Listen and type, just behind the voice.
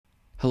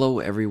Hello,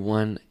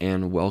 everyone,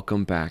 and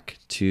welcome back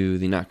to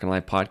the Not Gonna Lie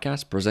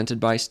podcast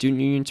presented by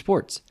Student Union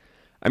Sports.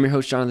 I'm your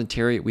host, Jonathan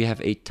Terry. We have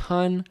a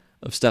ton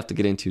of stuff to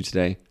get into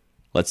today.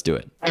 Let's do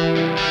it.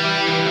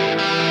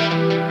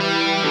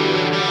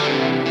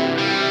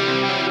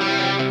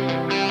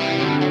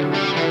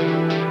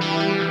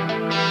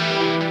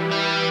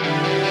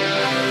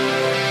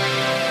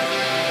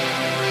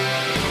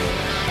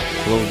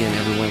 Hello again,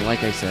 everyone.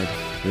 Like I said,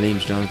 my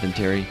name's Jonathan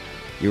Terry.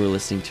 You are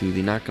listening to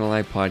the Not Gonna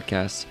Lie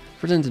podcast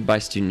presented by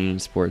Student Union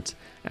Sports.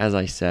 As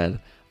I said,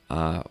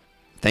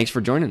 thanks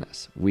for joining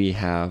us. We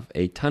have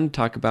a ton to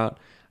talk about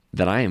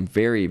that I am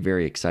very,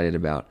 very excited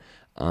about,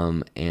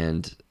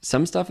 and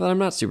some stuff that I'm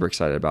not super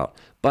excited about.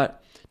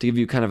 But to give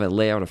you kind of a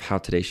layout of how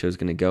today's show is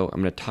going to go,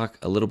 I'm going to talk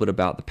a little bit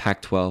about the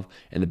Pac-12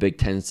 and the Big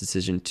Ten's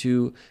decision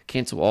to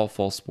cancel all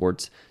fall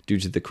sports due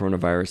to the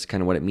coronavirus,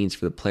 kind of what it means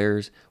for the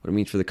players, what it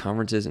means for the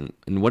conferences, and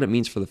what it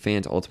means for the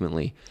fans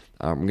ultimately.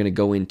 We're going to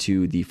go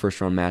into the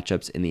first-round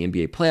matchups in the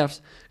NBA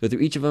playoffs, go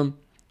through each of them,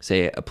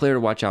 say a player to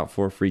watch out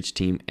for each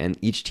team, and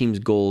each team's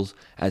goals,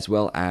 as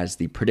well as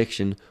the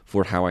prediction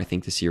for how I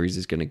think the series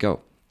is going to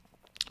go.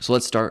 So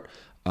let's start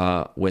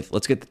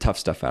let's get the tough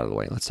stuff out of the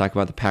way. Let's talk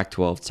about the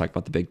Pac-12. Let's talk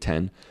about the Big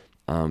Ten.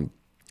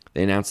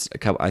 They announced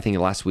I think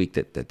last week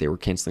that they were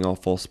canceling all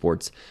fall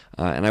sports,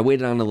 and I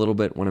waited on a little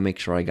bit. Want to make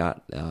sure I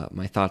got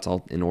my thoughts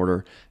all in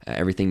order,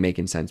 everything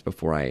making sense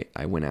before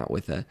I went out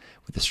with a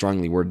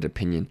strongly worded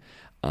opinion.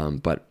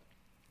 But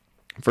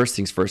first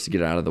things first, to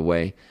get it out of the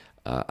way,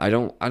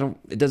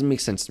 it doesn't make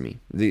sense to me.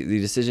 The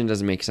decision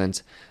doesn't make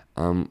sense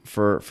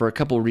for a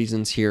couple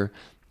reasons here.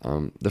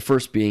 The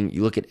first being,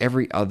 you look at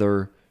every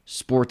other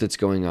sport that's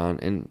going on,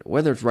 and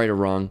whether it's right or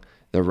wrong,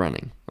 they're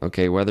running.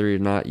 Okay, whether or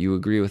not you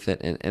agree with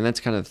it, and that's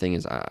kind of the thing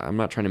is, I'm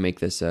not trying to make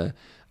this an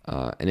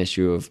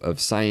issue of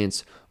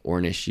science or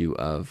an issue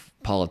of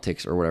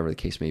politics or whatever the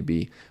case may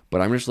be, but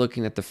I'm just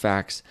looking at the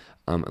facts,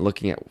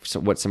 looking at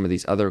what some of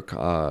these other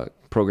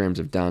programs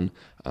have done,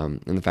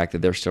 and the fact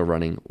that they're still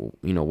running,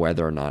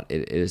 whether or not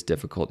it is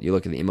difficult. You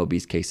look at the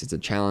MLB's case, it's a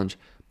challenge,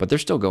 but they're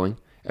still going.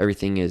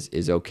 Everything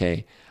is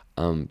okay.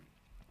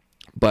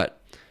 But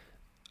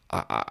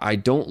I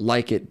don't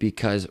like it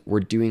because we're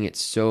doing it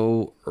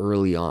so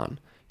early on.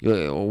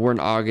 We're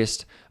in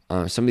August.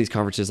 Some of these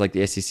conferences like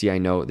the SEC, I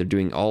know they're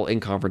doing all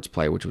in-conference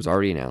play, which was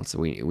already announced. So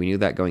we knew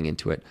that going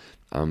into it.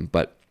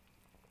 But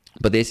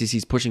the SEC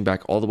is pushing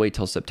back all the way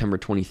till September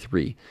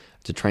 23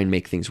 to try and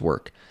make things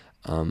work.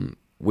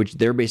 Which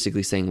they're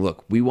basically saying,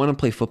 look, we want to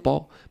play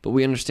football, but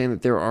we understand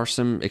that there are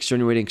some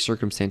extenuating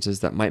circumstances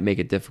that might make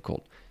it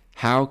difficult.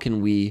 How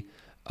can we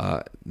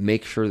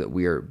make sure that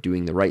we are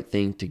doing the right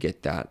thing to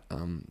get that,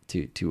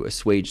 to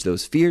assuage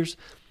those fears,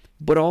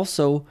 but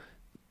also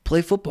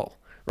play football,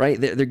 right?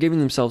 They're giving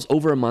themselves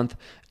over a month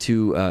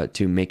to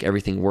make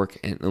everything work,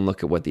 and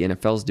look at what the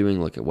NFL is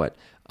doing, look at what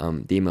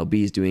the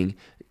MLB is doing,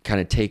 kind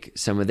of take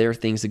some of their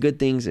things, the good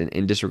things,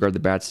 and disregard the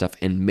bad stuff,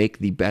 and make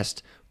the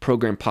best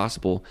program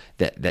possible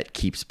that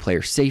keeps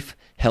players safe,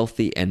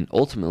 healthy, and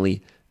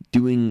ultimately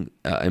doing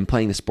and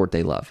playing the sport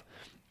they love.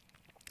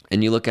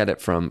 And you look at it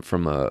from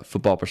a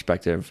football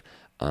perspective,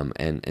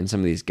 and some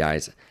of these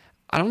guys,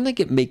 I don't think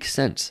it makes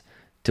sense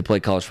to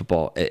play college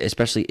football,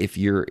 especially if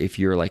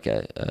you're like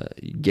a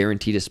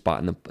guaranteed a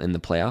spot in the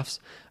playoffs.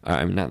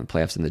 Not in the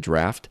playoffs, in the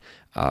draft.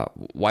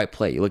 Why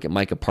play? You look at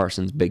Micah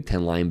Parsons, Big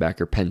Ten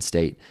linebacker, Penn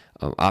State,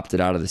 opted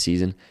out of the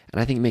season,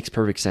 and I think it makes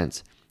perfect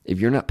sense. If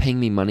you're not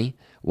paying me money,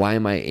 why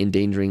am I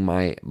endangering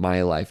my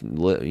life?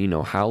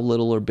 How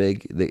little or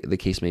big the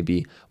case may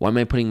be. Why am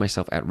I putting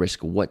myself at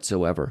risk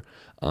whatsoever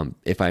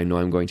if I know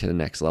I'm going to the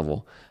next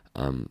level?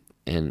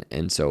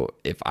 And so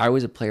if I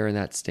was a player in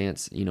that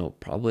stance,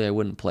 probably I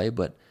wouldn't play.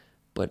 But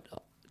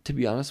to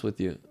be honest with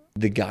you,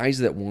 the guys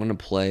that want to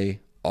play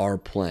are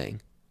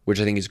playing, which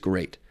I think is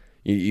great.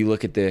 You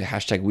look at the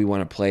hashtag We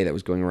Want to Play that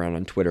was going around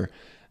on Twitter.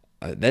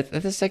 That's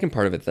the second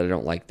part of it that I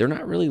don't like. They're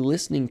not really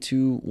listening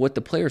to what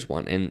the players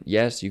want. And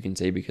yes, you can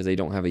say because they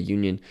don't have a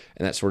union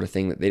and that sort of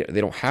thing that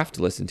they don't have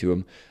to listen to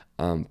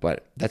them.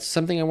 But that's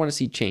something I want to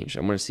see change.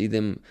 I want to see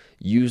them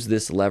use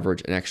this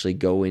leverage and actually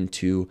go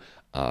into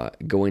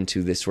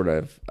this sort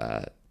of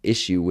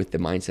issue with the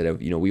mindset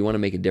of, we want to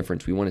make a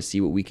difference. We want to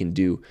see what we can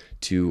do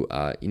to,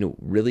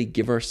 really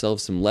give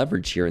ourselves some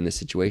leverage here in this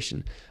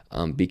situation.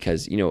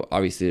 Because,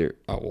 obviously,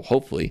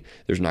 hopefully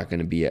there's not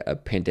going to be a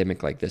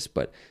pandemic like this,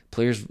 but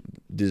players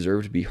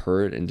deserve to be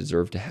heard and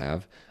deserve to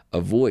have a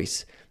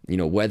voice,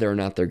 whether or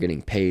not they're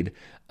getting paid,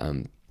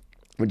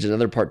 which is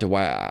another part to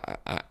why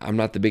I'm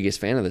not the biggest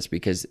fan of this,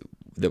 because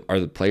are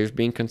the players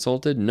being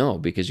consulted? No,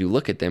 because you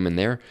look at them and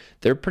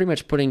they're pretty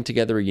much putting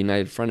together a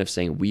united front of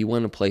saying, we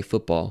want to play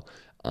football.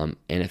 And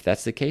if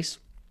that's the case,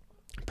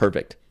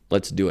 perfect.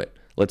 Let's do it.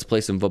 Let's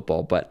play some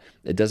football. But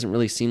it doesn't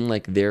really seem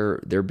like they're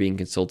being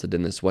consulted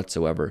in this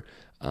whatsoever,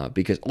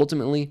 because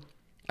ultimately,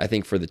 I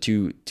think for the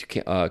two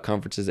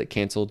conferences that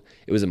canceled,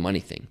 it was a money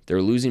thing.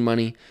 They're losing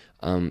money,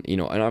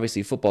 and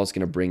obviously football is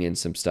going to bring in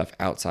some stuff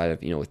outside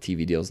of, with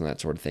TV deals and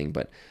that sort of thing.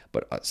 But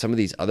some of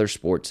these other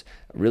sports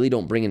really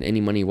don't bring in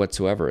any money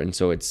whatsoever. And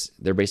so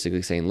they're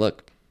basically saying,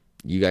 look,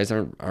 you guys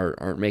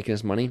aren't making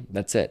us money.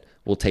 That's it.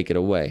 We'll take it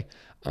away.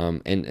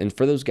 And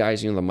for those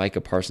guys, the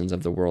Micah Parsons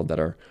of the world that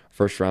are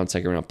first round,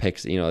 second round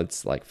picks,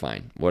 it's like,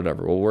 fine,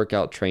 whatever. We'll work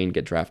out, train,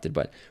 get drafted.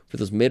 But for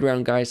those mid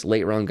round guys,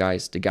 late round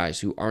guys, the guys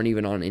who aren't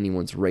even on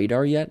anyone's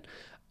radar yet,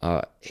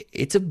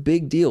 it's a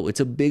big deal. It's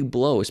a big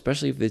blow,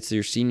 especially if it's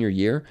your senior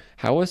year.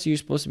 How else are you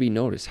supposed to be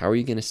noticed? How are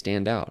you going to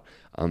stand out?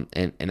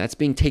 And that's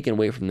being taken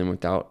away from them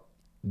without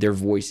their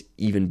voice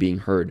even being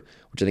heard,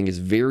 which I think is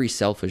very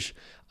selfish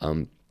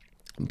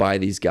by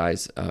these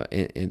guys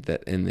in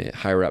the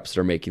higher ups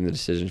that are making the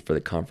decisions for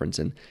the conference,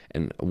 and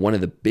one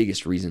of the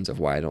biggest reasons of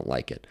why I don't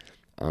like it.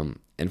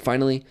 And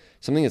finally,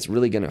 something that's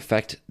really going to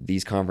affect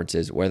these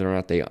conferences, whether or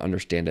not they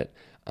understand it.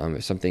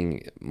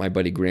 Something my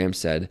buddy Graham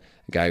said,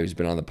 a guy who's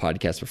been on the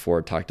podcast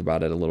before, talked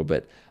about it a little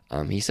bit.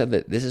 He said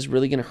that this is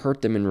really going to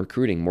hurt them in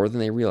recruiting more than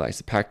they realize,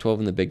 the Pac-12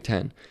 and the Big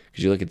Ten.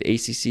 Because you look at the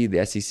ACC,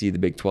 the SEC, the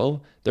Big 12,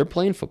 they're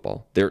playing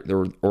football. They're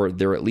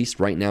at least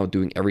right now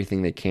doing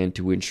everything they can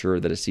to ensure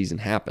that a season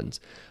happens.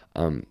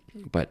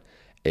 But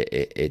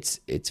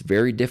it's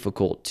very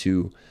difficult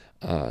to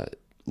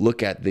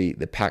look at the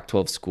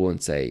Pac-12 school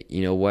and say,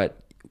 you know what,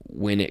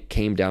 when it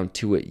came down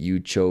to it, you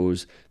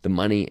chose the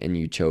money and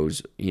you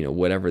chose,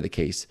 whatever the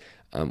case,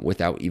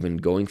 without even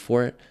going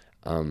for it.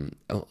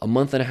 A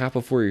month and a half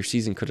before your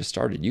season could have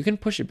started. You can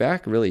push it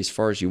back really as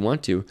far as you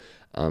want to,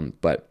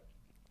 but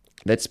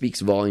that speaks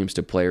volumes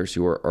to players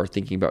who are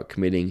thinking about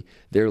committing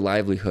their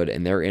livelihood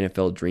and their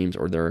NFL dreams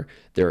or their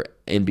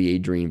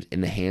NBA dreams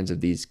in the hands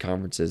of these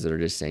conferences that are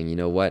just saying, you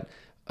know what,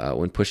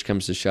 when push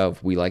comes to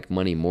shove, we like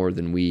money more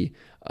than we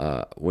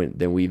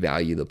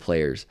value the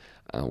players,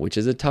 which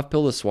is a tough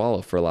pill to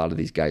swallow for a lot of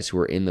these guys who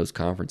are in those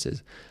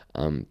conferences.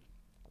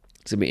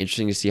 It's gonna be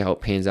interesting to see how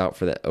it pans out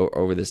for that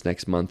over this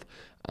next month,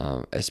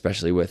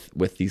 especially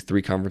with these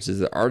three conferences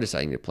that are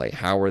deciding to play.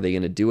 How are they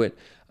going to do it?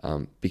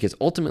 Because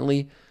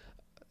ultimately,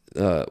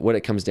 what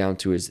it comes down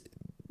to is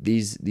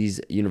these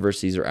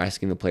universities are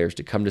asking the players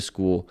to come to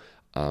school,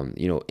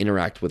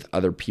 interact with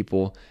other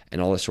people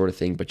and all this sort of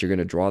thing. But you're going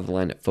to draw the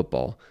line at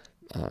football.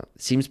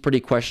 Seems pretty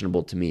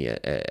questionable to me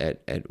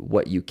at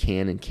what you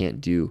can and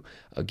can't do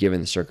given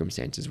the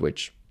circumstances,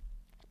 which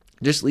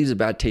just leaves a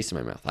bad taste in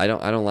my mouth. I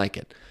don't like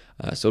it.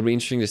 So it'll be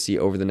interesting to see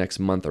over the next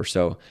month or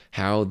so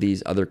how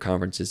these other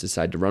conferences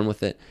decide to run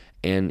with it.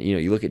 And,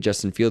 you look at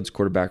Justin Fields,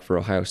 quarterback for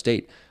Ohio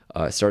State,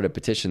 started a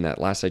petition that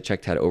last I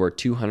checked had over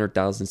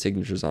 200,000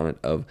 signatures on it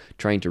of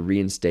trying to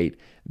reinstate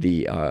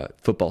the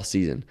football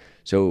season.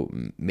 So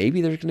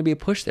maybe there's going to be a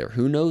push there.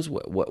 Who knows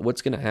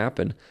what's going to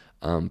happen?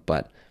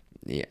 But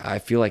I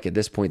feel like at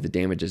this point the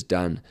damage is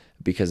done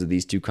because of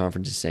these two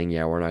conferences saying,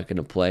 yeah, we're not going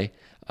to play.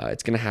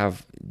 It's going to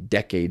have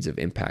decades of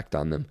impact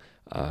on them.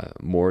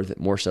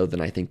 More so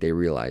than I think they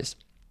realize.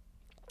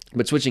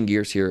 But switching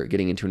gears here,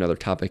 getting into another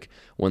topic,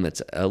 one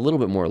that's a little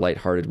bit more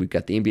lighthearted. We've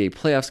got the NBA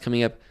playoffs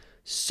coming up.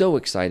 So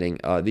exciting.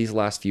 These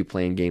last few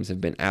playing games have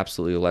been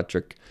absolutely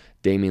electric.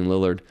 Damian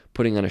Lillard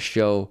putting on a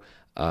show.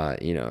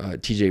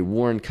 TJ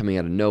Warren coming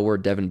out of nowhere.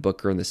 Devin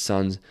Booker and the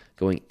Suns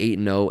going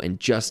 8-0 and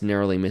just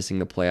narrowly missing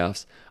the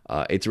playoffs.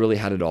 It's really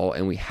had it all,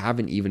 and we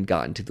haven't even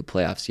gotten to the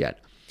playoffs yet.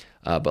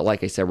 But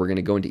like I said, we're going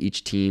to go into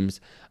each team's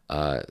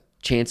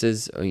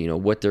chances,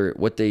 what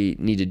they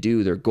need to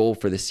do, their goal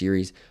for the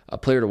series, a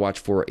player to watch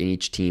for in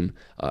each team,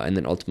 and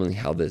then ultimately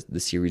how the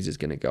series is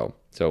going to go.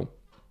 So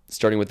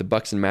starting with the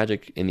Bucks and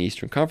Magic in the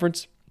Eastern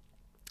Conference,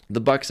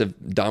 the Bucks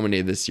have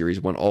dominated this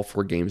series, won all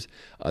 4 games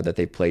that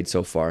they've played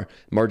so far,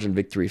 margin of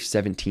victory of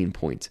 17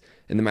 points.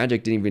 And the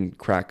Magic didn't even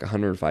crack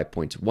 105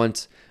 points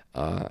once.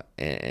 And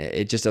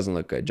it just doesn't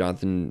look good.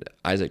 Jonathan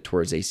Isaac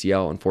tore his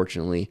ACL,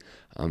 unfortunately.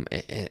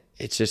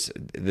 It's just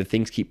the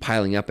things keep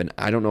piling up, and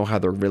I don't know how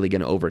they're really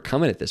going to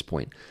overcome it at this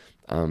point.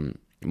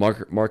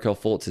 Markelle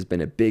Fultz has been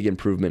a big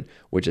improvement,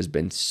 which has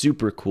been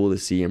super cool to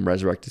see him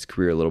resurrect his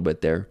career a little bit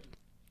there.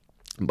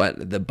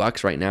 But the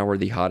Bucks right now are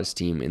the hottest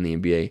team in the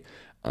NBA,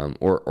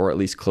 or at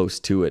least close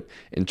to it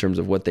in terms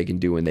of what they can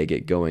do when they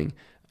get going.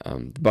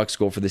 The Bucks'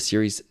 goal for this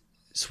series: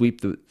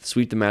 sweep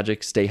the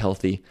Magic, stay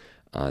healthy.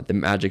 The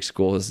Magic's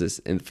goal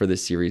for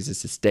this series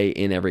is to stay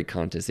in every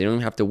contest. They don't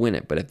even have to win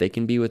it, but if they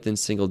can be within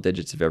single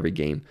digits of every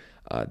game,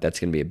 that's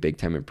going to be a big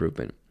time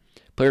improvement.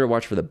 Player to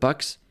watch for the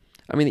Bucks.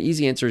 I mean, the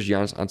easy answer is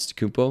Giannis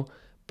Antetokounmpo,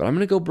 but I'm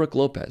going to go Brook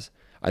Lopez.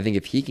 I think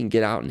if he can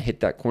get out and hit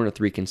that corner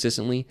three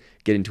consistently,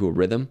 get into a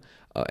rhythm,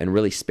 and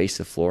really space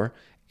the floor,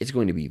 it's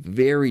going to be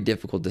very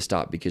difficult to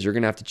stop because you're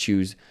going to have to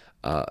choose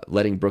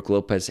letting Brook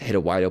Lopez hit a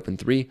wide open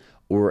three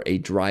or a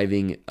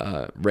driving,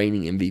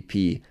 reigning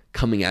MVP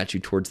coming at you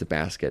towards the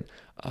basket.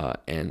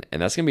 And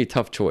that's going to be a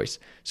tough choice.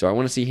 So I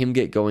want to see him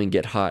get going,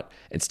 get hot,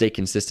 and stay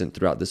consistent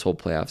throughout this whole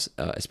playoffs,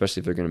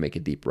 especially if they're going to make a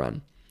deep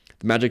run.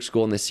 The Magic's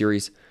goal in this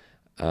series,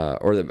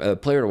 or the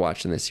player to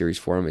watch in this series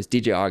for him, is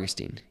DJ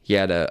Augustin. He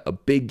had a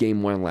big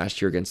game 1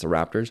 last year against the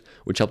Raptors,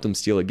 which helped him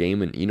steal a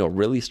game and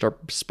really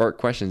spark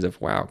questions of,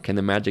 wow, can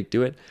the Magic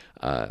do it?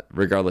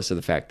 Regardless of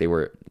the fact they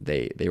were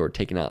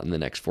taken out in the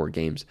next 4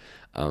 games.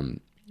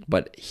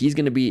 But he's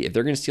going to be, if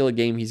they're going to steal a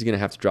game, he's going to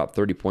have to drop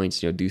 30 points,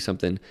 do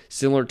something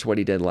similar to what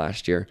he did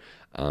last year.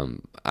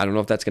 I don't know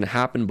if that's going to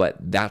happen, but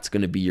that's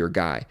going to be your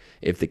guy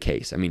if the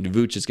case. I mean,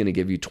 Vooch is going to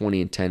give you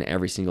 20 and 10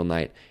 every single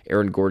night.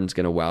 Aaron Gordon's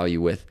going to wow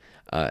you with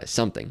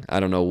something. I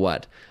don't know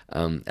what.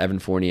 Evan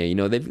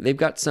Fournier, they've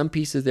got some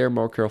pieces there.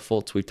 Markelle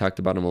Fultz, we've talked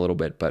about him a little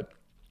bit, but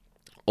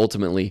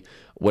ultimately,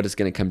 what it's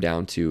going to come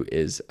down to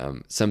is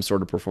some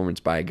sort of performance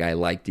by a guy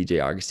like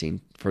DJ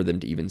Augustin for them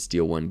to even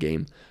steal one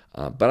game.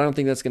 But I don't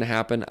think that's going to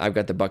happen. I've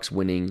got the Bucks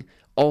winning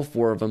all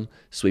 4 of them,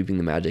 sweeping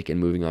the Magic, and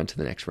moving on to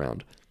the next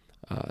round.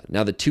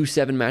 Now the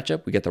 2-7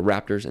 matchup, we got the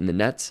Raptors and the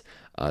Nets.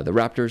 The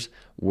Raptors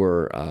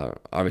were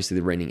obviously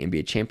the reigning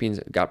NBA champions,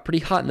 got pretty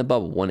hot in the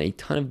bubble, won a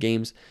ton of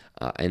games,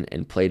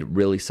 and played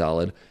really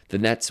solid. The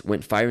Nets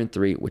went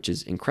 5-3, which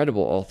is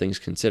incredible, all things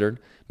considered,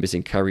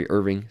 missing Kyrie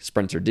Irving,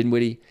 Spencer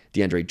Dinwiddie,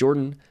 DeAndre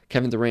Jordan,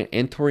 Kevin Durant,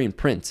 and Taurean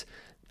Prince,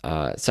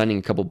 signing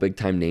a couple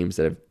big-time names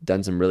that have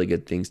done some really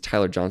good things,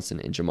 Tyler Johnson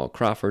and Jamal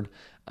Crawford.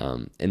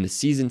 In the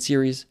season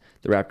series,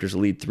 the Raptors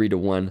lead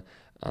 3-1,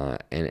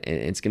 and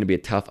it's going to be a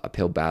tough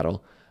uphill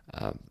battle.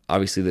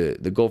 Obviously,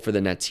 the goal for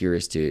the Nets here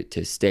is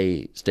to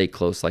stay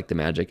close like the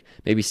Magic,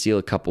 maybe steal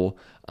a couple,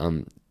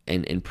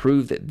 and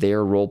prove that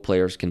their role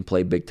players can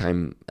play big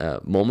time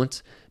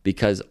moments,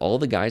 because all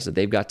the guys that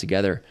they've got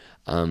together,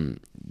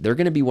 they're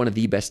going to be one of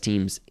the best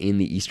teams in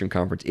the Eastern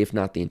Conference, if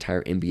not the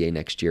entire NBA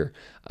next year.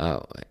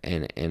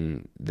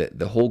 And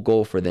the whole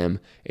goal for them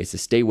is to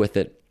stay with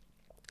it,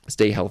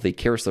 stay healthy.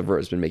 Caris LeVert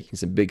has been making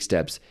some big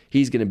steps.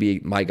 He's going to be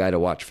my guy to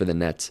watch for the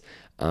Nets.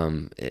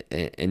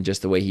 And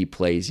just the way he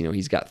plays,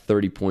 he's got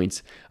 30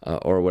 points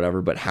or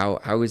whatever, but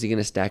how is he going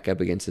to stack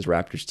up against his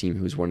Raptors team,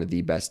 who's one of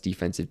the best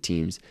defensive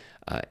teams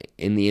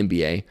in the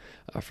NBA?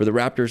 For the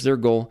Raptors, their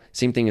goal,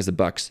 same thing as the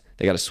Bucks.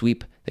 They got to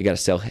sweep. They got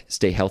to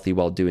stay healthy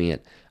while doing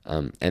it.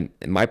 And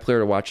my player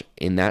to watch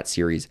in that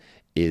series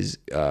is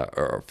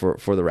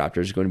for the Raptors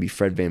is going to be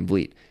Fred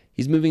VanVleet.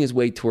 He's moving his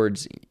way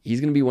towards,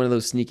 he's going to be one of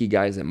those sneaky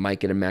guys that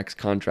might get a max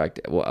contract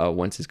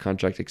once his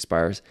contract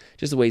expires.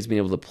 Just the way he's been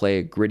able to play,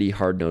 a gritty,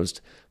 hard-nosed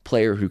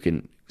player who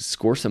can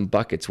score some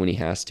buckets when he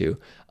has to.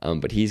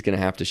 But he's going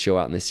to have to show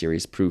out in this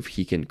series, prove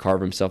he can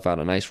carve himself out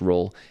a nice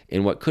role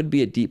in what could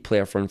be a deep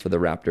playoff run for the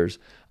Raptors.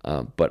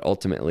 But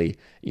ultimately,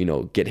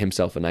 get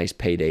himself a nice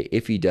payday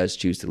if he does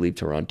choose to leave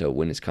Toronto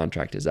when his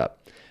contract is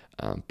up.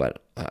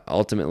 But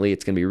ultimately,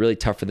 it's going to be really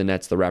tough for the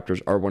Nets. The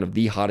Raptors are one of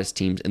the hottest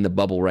teams in the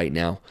bubble right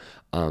now.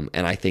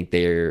 And I think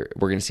we're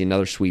going to see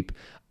another sweep,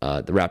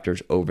 the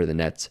Raptors over the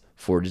Nets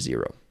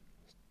 4-0.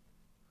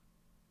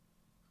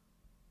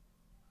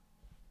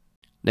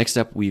 Next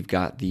up, we've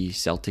got the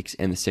Celtics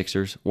and the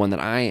Sixers, one that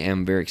I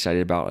am very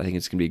excited about. I think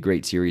it's going to be a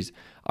great series.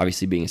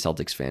 Obviously, being a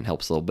Celtics fan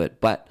helps a little bit,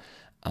 but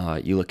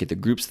you look at the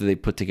groups that they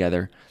put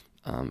together,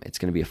 it's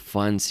going to be a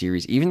fun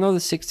series. Even though the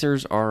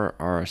Sixers are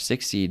a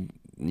 6 seed,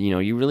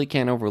 you really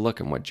can't overlook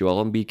them. What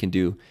Joel Embiid can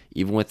do,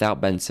 even without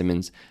Ben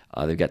Simmons.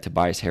 They've got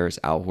Tobias Harris,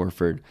 Al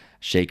Horford,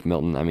 Shake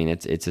Milton. I mean,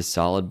 it's a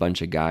solid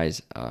bunch of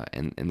guys,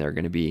 and they're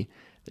going to be.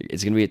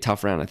 It's going to be a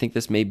tough round. I think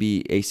this may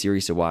be a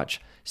series to watch,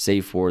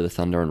 save for the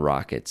Thunder and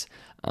Rockets.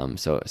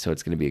 So it's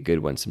going to be a good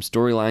one. Some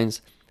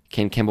storylines.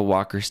 Can Kemba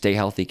Walker stay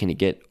healthy? Can he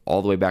get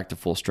all the way back to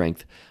full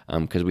strength?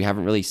 Because we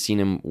haven't really seen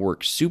him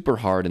work super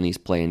hard in these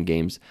play-in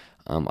games.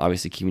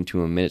 Obviously, keeping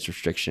to a minutes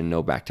restriction,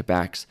 no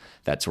back-to-backs,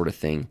 that sort of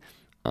thing.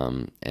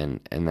 And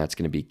that's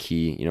going to be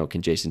key.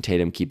 Can Jason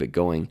Tatum keep it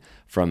going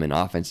from an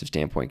offensive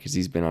standpoint? Because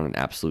he's been on an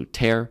absolute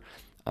tear.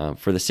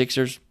 For the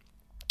Sixers,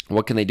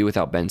 what can they do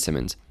without Ben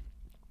Simmons?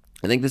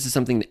 I think this is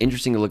something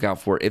interesting to look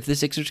out for. If the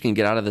Sixers can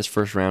get out of this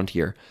first round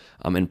here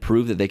and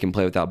prove that they can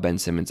play without Ben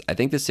Simmons, I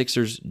think the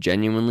Sixers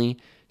genuinely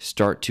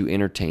start to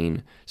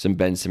entertain some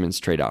Ben Simmons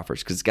trade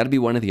offers, because it's got to be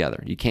one or the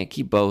other. You can't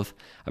keep both.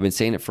 I've been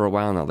saying it for a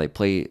while now. They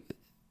play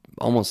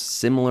almost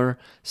similar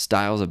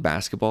styles of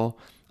basketball.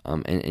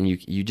 And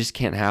you just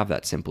can't have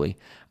that simply,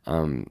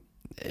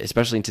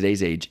 especially in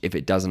today's age, if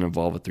it doesn't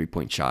involve a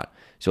three-point shot.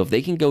 So if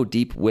they can go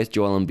deep with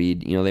Joel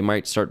Embiid, they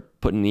might start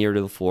putting the ear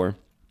to the floor,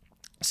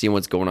 seeing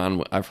what's going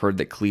on. I've heard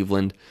that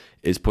Cleveland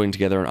is putting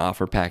together an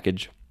offer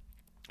package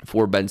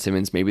for Ben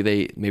Simmons. Maybe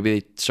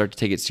they start to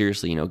take it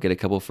seriously, get a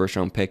couple of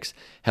first-round picks,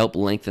 help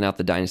lengthen out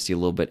the dynasty a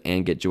little bit,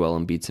 and get Joel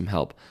Embiid some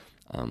help.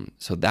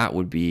 So that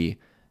would be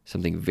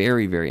something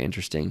very, very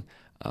interesting.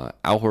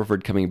 Al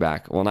Horford coming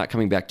back. Well, not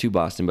coming back to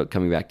Boston, but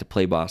coming back to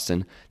play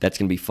Boston. That's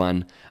going to be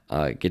fun.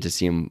 Get to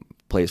see him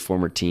play his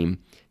former team.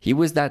 He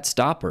was that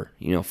stopper,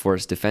 for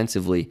us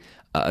defensively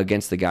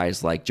against the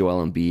guys like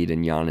Joel Embiid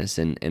and Giannis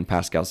and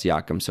Pascal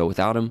Siakam. So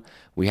without him,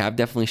 we have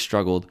definitely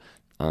struggled.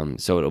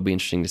 So it'll be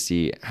interesting to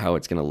see how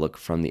it's going to look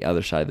from the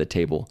other side of the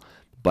table.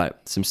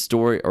 But some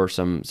story or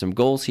some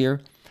goals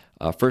here.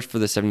 First for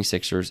the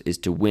 76ers is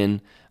to win,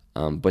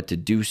 but to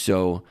do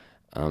so,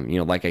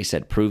 like I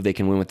said, prove they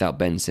can win without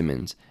Ben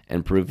Simmons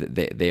and prove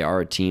that they are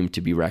a team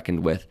to be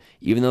reckoned with,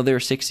 even though they're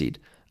a 6 seed.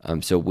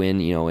 So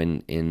win,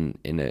 in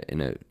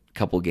a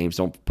couple of games,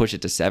 don't push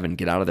it to 7,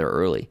 get out of there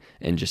early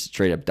and just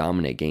straight up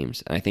dominate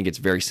games. And I think it's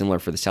very similar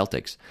for the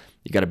Celtics.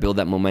 You got to build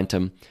that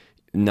momentum.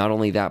 Not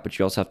only that, but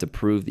you also have to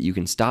prove that you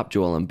can stop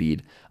Joel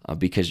Embiid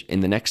because in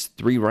the next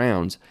 3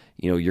 rounds,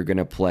 you're going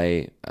to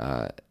play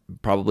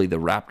probably the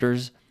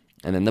Raptors,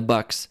 and then the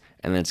Bucks,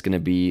 and then it's going to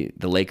be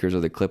the Lakers or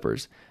the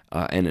Clippers.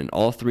 And in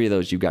all three of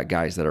those, you've got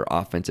guys that are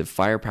offensive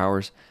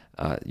firepowers.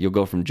 You'll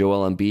go from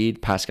Joel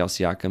Embiid, Pascal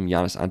Siakam,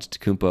 Giannis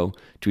Antetokounmpo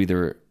to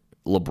either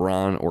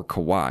LeBron or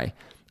Kawhi.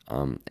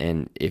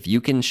 And if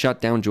you can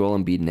shut down Joel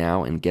Embiid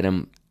now and get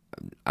him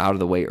out of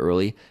the way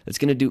early, it's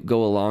going to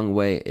go a long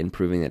way in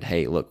proving that,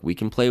 hey, look, we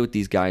can play with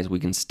these guys. We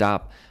can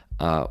stop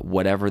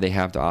whatever they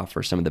have to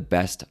offer, some of the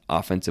best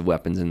offensive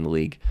weapons in the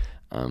league.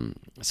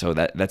 So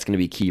that's going to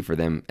be key for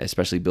them,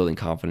 especially building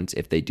confidence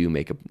if they do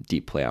make a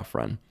deep playoff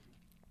run.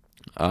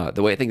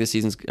 The way I think the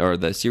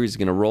series is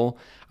going to roll,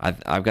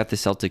 I've got the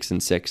Celtics in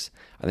 6.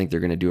 I think they're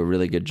going to do a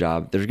really good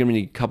job. There's going to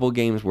be a couple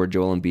games where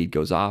Joel Embiid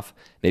goes off,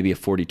 maybe a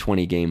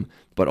 40-20 game,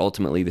 but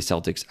ultimately the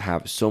Celtics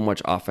have so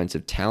much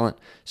offensive talent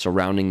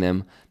surrounding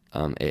them,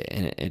 and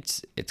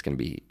it's going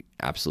to be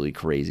absolutely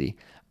crazy.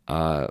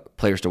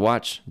 Players to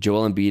watch,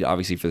 Joel Embiid,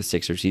 obviously for the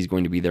Sixers, he's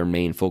going to be their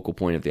main focal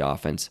point of the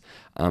offense.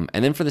 And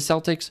then for the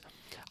Celtics,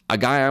 a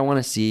guy I want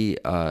to see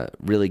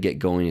really get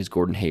going is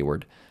Gordon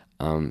Hayward.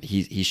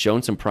 He's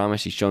shown some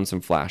promise, he's shown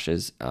some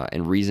flashes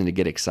and reason to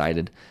get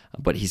excited,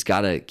 but he's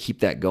got to keep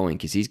that going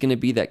because he's going to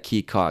be that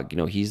key cog.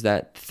 He's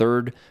that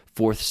third,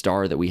 fourth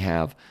star that we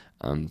have.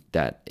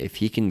 That if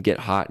he can get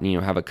hot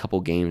and have a couple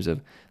games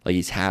of like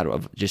he's had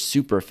of just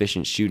super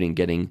efficient shooting,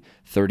 getting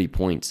 30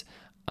 points,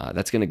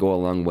 that's going to go a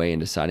long way in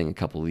deciding a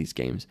couple of these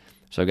games.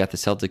 So I've got the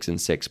Celtics in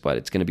 6, but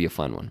it's going to be a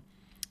fun one.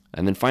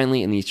 And then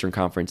finally in the Eastern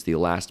Conference, the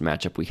last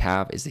matchup we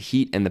have is the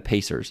Heat and the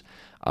Pacers.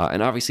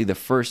 And obviously the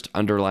first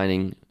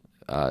underlining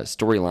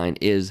storyline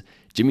is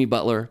Jimmy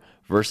Butler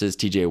versus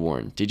TJ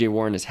Warren. TJ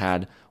Warren has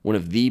had one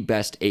of the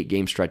best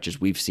 8-game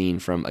stretches we've seen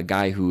from a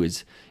guy who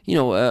is,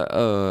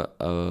 a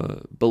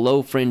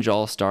below fringe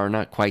all-star,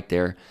 not quite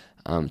there,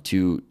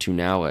 to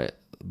now a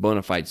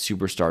bona fide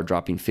superstar,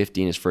 dropping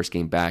 50 in his first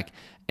game back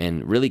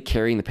and really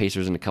carrying the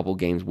Pacers in a couple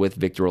games with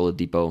Victor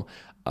Oladipo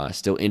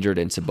still injured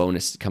and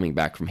Sabonis coming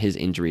back from his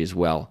injury as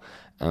well.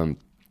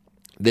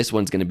 This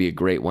one's going to be a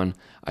great one.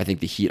 I think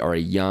the Heat are a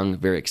young,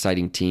 very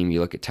exciting team.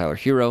 You look at Tyler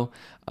Hero.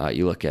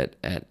 You look at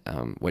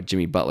what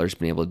Jimmy Butler's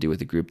been able to do with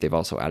the group. They've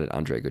also added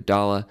Andre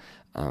Iguodala,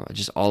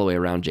 just all the way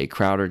around Jay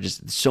Crowder.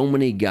 Just so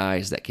many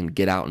guys that can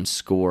get out and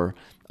score.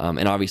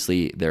 And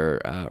obviously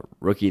their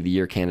Rookie of the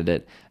Year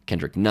candidate,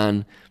 Kendrick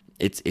Nunn.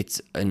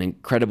 It's an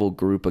incredible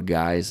group of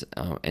guys,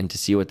 and to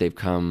see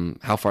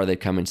how far they've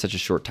come in such a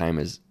short time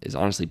is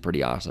honestly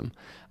pretty awesome.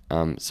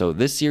 So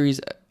this series,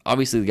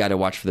 obviously the guy to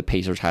watch for the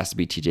Pacers has to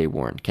be TJ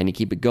Warren. Can he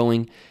keep it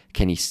going?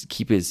 Can he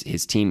keep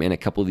his team in a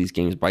couple of these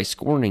games by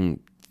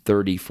scoring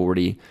 30,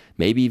 40,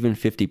 maybe even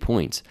 50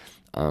 points?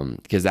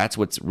 Because that's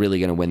what's really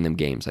going to win them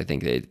games. I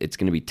think it's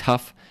going to be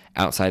tough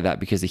outside of that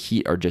because the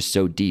Heat are just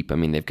so deep. I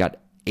mean, they've got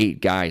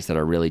 8 guys that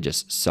are really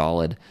just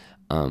solid,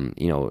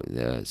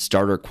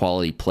 starter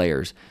quality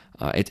players.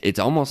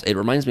 It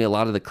reminds me a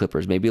lot of the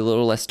Clippers, maybe a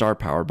little less star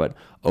power, but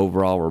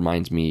overall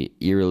reminds me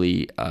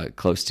eerily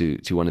close to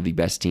one of the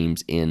best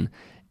teams in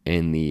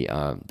the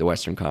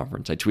Western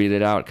Conference. I tweeted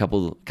it out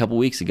a couple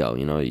weeks ago.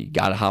 You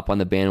got to hop on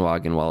the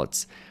bandwagon while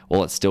it's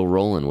still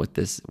rolling with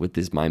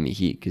this Miami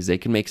Heat because they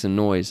can make some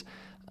noise,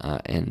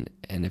 and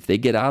if they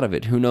get out of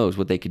it, who knows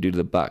what they could do to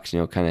the Bucks?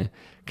 Kind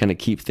of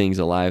keep things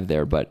alive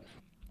there. But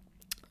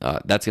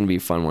that's going to be a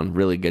fun one.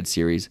 Really good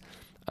series.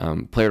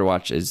 Player to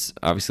watch is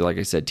obviously, like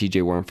I said,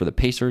 TJ Warren for the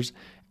Pacers,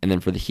 and then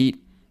for the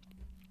Heat,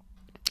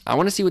 I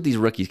want to see what these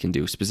rookies can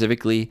do,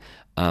 specifically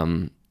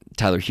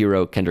Tyler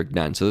Hero, Kendrick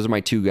Nunn. So those are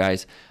my 2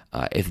 guys.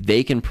 If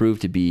they can prove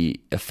to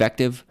be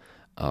effective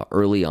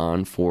early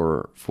on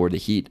for the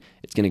Heat,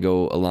 it's going to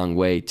go a long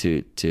way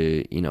to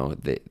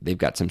they've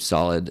got some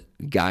solid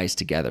guys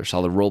together,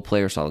 solid role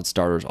players, solid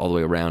starters all the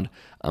way around,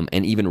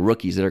 and even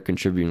rookies that are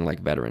contributing like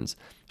veterans.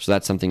 So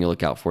that's something to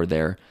look out for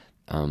there.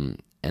 And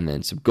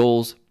then some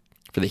goals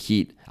for the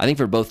Heat. I think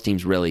for both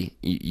teams, really,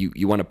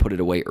 you want to put it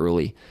away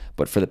early.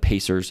 But for the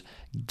Pacers,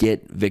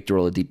 get Victor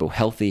Oladipo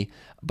healthy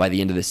by the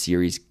end of the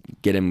series.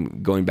 Get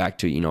him going back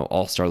to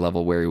all-star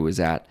level where he was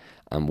at,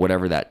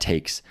 whatever that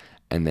takes.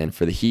 And then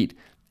for the Heat,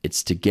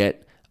 it's to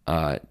get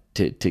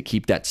to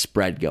keep that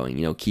spread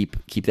going.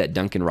 Keep that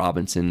Duncan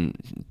Robinson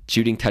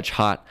shooting touch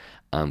hot.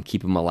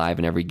 Keep him alive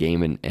in every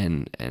game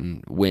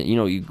and win.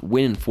 You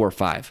win 4 or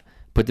 5.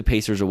 Put the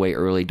Pacers away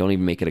early. Don't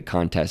even make it a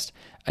contest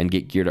and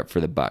get geared up for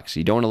the Bucks.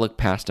 You don't want to look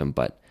past them,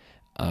 but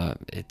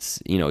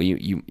it's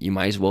you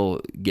might as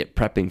well get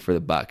prepping for the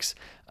Bucks.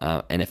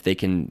 And if they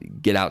can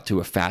get out to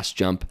a fast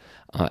jump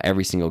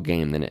every single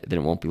game, then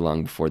it won't be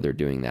long before they're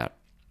doing that.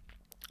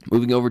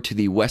 Moving over to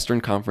the Western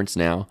Conference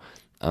now.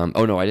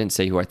 Oh no, I didn't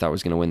say who I thought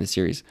was going to win the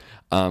series.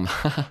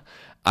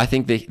 I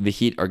think the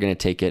Heat are going to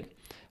take it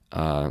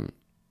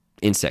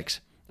in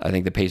 6. I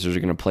think the Pacers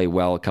are going to play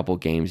well a couple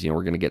games.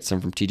 We're going to get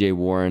some from TJ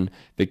Warren.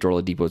 Victor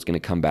Oladipo is going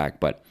to come back.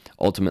 But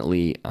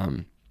ultimately,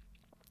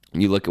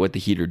 you look at what the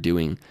Heat are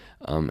doing,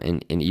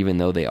 and even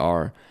though they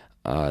are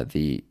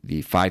the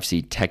 5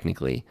 seed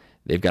technically,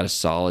 they've got a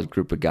solid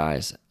group of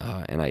guys,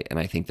 and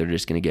I think they're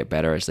just going to get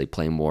better as they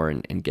play more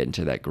and get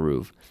into that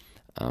groove.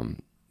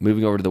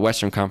 Moving over to the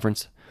Western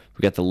Conference,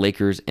 we got the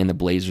Lakers and the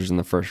Blazers in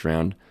the first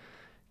round.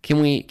 Can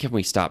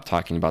we stop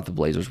talking about the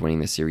Blazers winning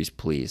this series,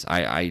 please?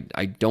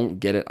 I don't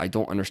get it. I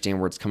don't understand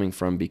where it's coming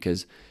from,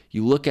 because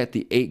you look at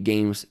the 8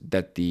 games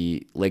that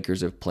the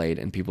Lakers have played,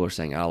 and people are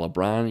saying,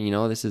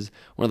 LeBron, this is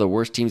one of the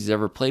worst teams he's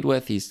ever played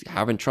with. He's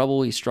having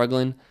trouble. He's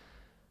struggling.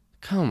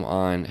 Come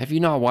on. Have you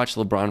not watched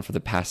LeBron for the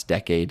past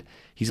decade?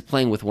 He's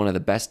playing with one of the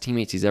best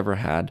teammates he's ever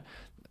had,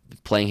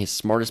 playing his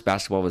smartest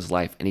basketball of his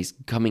life, and he's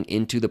coming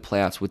into the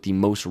playoffs with the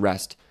most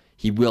rest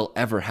he will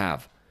ever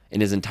have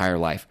in his entire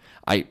life.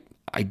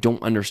 I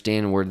don't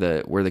understand where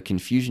the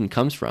confusion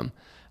comes from.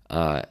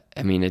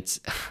 It's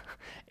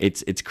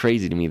it's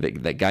crazy to me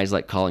that guys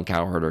like Colin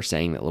Cowherd are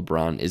saying that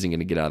LeBron isn't going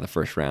to get out of the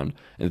first round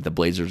and that the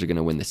Blazers are going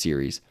to win the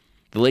series.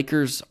 The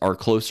Lakers are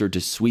closer to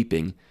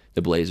sweeping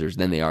the Blazers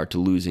than they are to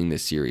losing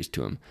this series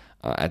to him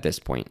at this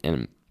point.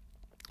 And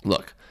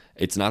look,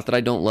 it's not that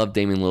I don't love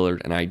Damian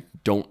Lillard and I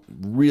don't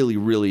really,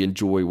 really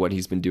enjoy what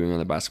he's been doing on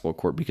the basketball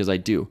court, because I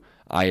do.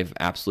 I have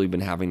absolutely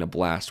been having a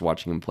blast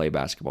watching him play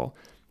basketball.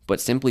 But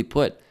simply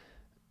put,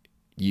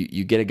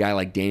 you get a guy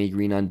like Danny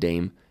Green on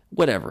Dame,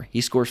 whatever,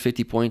 he scores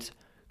 50 points.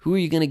 Who are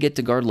you going to get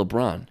to guard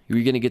LeBron? Who are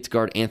you going to get to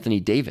guard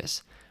Anthony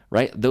Davis?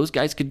 Right? Those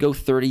guys could go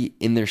 30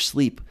 in their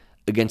sleep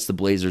against the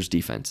Blazers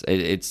defense.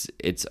 It's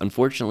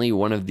unfortunately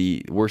one of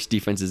the worst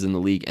defenses in the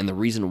league, and the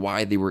reason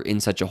why they were in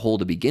such a hole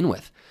to begin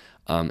with,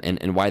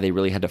 and why they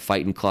really had to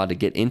fight and claw to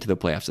get into the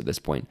playoffs at this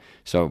point.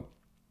 So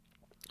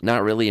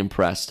not really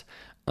impressed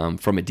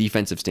from a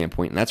defensive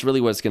standpoint, and that's really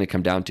what it's going to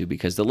come down to,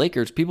 because the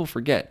Lakers, people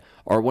forget,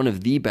 are one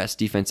of the best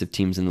defensive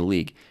teams in the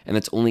league, and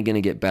that's only going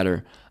to get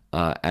better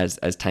as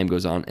time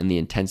goes on and the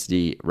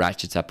intensity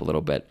ratchets up a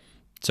little bit.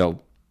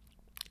 So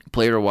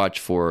player to watch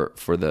for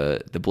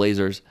the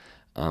Blazers.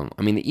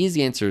 The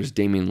easy answer is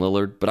Damian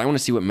Lillard, but I want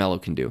to see what Melo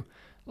can do.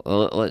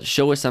 Let's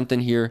show us something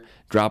here.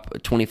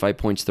 Drop 25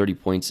 points, 30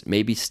 points,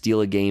 maybe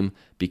steal a game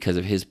because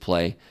of his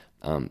play.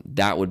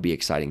 That would be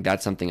exciting.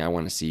 That's something I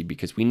want to see,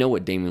 because we know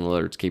what Damian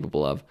Lillard's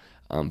capable of,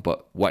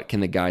 but what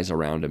can the guys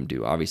around him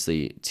do?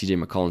 Obviously,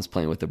 CJ McCollum's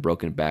playing with a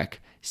broken back,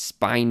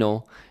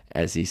 spinal,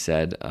 as he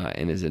said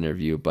in his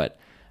interview, but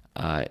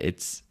I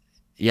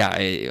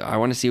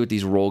want to see what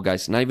these role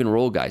guys, not even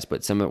role guys,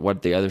 but some of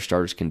what the other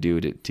starters can do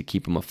to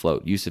keep him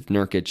afloat. Yusuf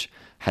Nurkic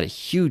had a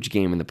huge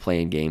game in the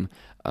play-in game,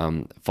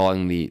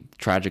 following the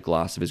tragic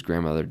loss of his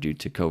grandmother due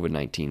to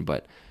COVID-19,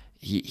 but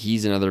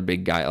he's another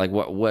big guy. Like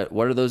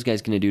what are those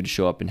guys going to do to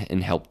show up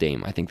and help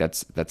Dame? I think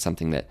that's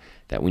something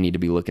that we need to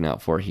be looking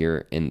out for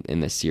here in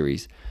this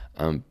series.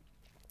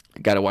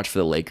 Got to watch for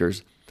the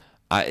Lakers.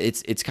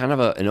 It's kind of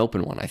an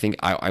open one. I think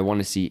I want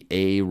to see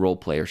a role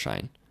player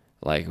shine,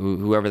 like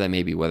whoever that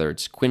may be, whether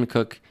it's Quinn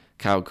Cook,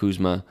 Kyle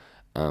Kuzma.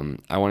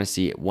 I want to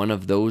see one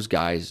of those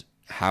guys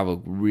have a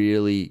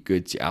really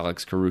good,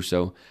 Alex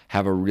Caruso,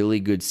 have a really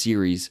good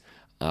series,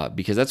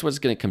 because that's what it's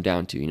going to come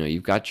down to.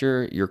 You've got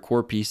your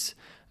core piece.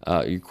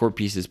 Your core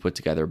pieces put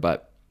together,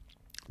 but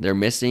they're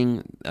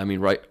missing.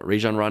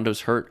 Rajon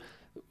Rondo's hurt.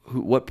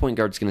 What point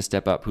guard's going to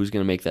step up? Who's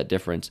going to make that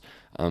difference?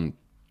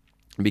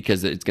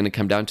 Because it's going to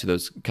come down to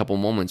those couple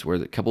moments where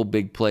the couple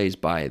big plays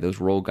by those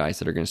role guys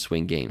that are going to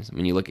swing games.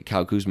 You look at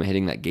Kyle Kuzma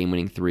hitting that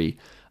game-winning 3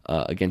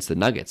 against the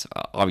Nuggets.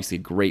 Obviously,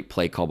 a great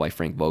play call by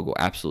Frank Vogel,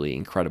 absolutely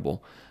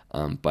incredible.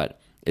 But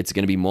it's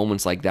going to be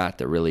moments like that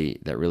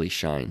really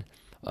shine.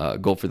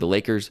 Goal for the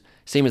Lakers,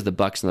 same as the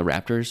Bucks and the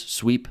Raptors: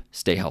 sweep,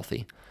 stay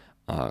healthy.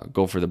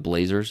 Go for the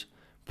Blazers.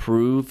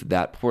 Prove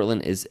that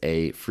Portland is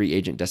a free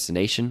agent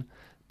destination,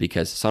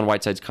 because Hassan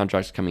Whiteside's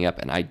contract is coming up,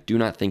 and I do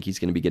not think he's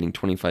going to be getting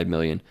 $25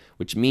 million,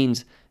 which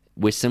means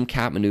with some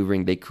cap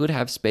maneuvering, they could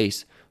have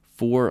space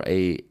for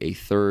a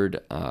third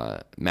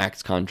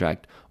max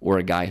contract, or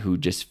a guy who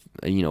just,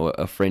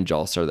 a fringe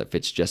all-star that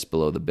fits just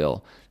below the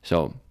bill.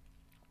 So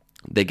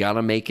they got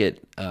to make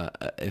it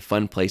a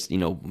fun place,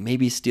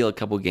 maybe steal a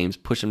couple games,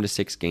 push them to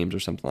 6 games or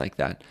something like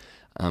that.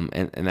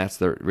 And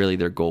that's really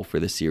their goal for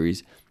the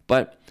series.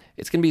 But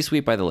it's going to be a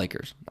sweep by the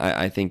Lakers.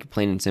 I think,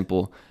 plain and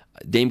simple,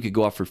 Dame could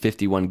go off for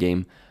 51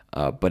 game,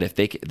 but if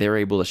they're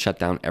able to shut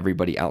down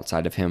everybody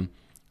outside of him,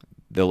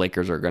 the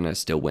Lakers are going to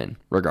still win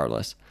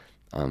regardless.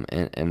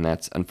 And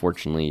that's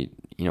unfortunately,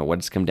 what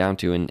it's come down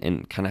to,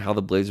 and kind of how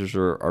the Blazers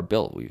are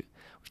built. We've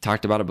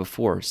talked about it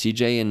before.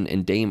 CJ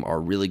and Dame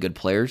are really good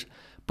players,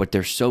 but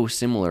they're so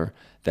similar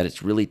that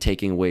it's really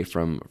taking away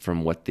from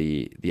what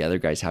the other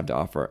guys have to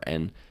offer.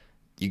 And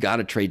you got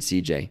to trade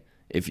CJ.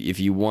 If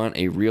you want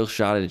a real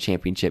shot at a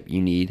championship,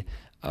 you need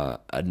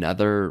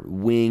another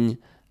wing,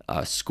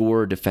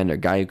 scorer, defender,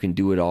 guy who can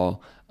do it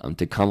all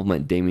to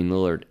complement Damian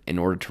Lillard in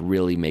order to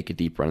really make a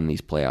deep run in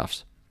these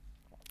playoffs.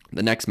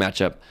 The next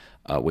matchup,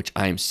 which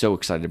I am so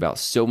excited about,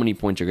 so many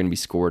points are going to be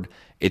scored.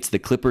 It's the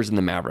Clippers and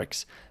the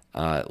Mavericks.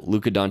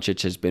 Luka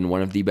Doncic has been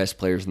one of the best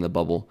players in the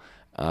bubble.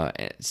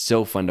 It's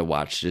so fun to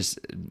watch, just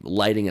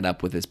lighting it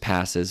up with his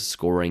passes,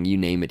 scoring, you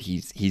name it,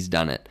 he's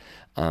done it.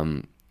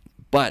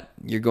 But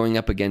you're going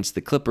up against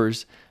the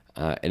Clippers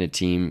and a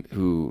team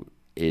who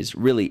is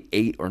really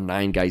 8 or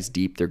 9 guys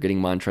deep. They're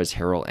getting Montrezl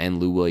Harrell and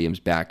Lou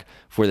Williams back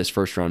for this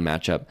first round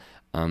matchup.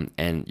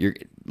 And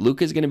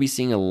Luka's going to be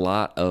seeing a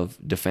lot of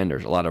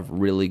defenders, a lot of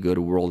really good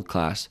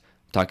world-class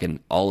talking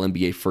all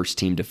NBA first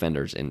team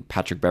defenders and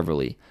Patrick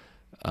Beverley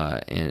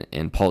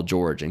and Paul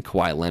George and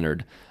Kawhi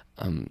Leonard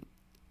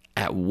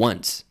at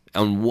once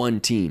on one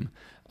team,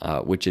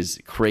 which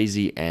is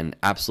crazy and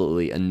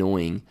absolutely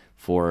annoying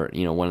for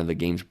one of the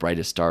game's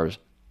brightest stars.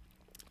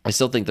 I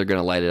still think they're going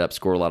to light it up,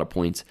 score a lot of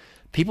points.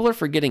 People are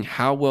forgetting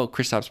how well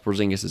Kristaps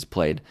Porzingis has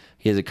played.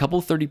 He has a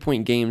couple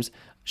 30-point games,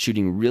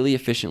 shooting really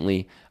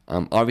efficiently.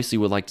 Obviously,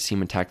 would like to see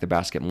him attack the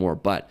basket more,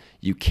 but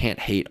you can't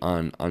hate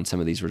on some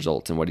of these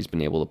results and what he's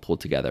been able to pull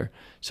together.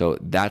 So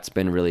that's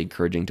been really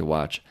encouraging to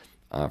watch.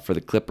 For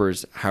the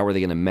Clippers, how are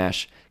they going to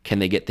mesh? Can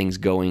they get things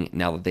going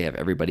now that they have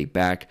everybody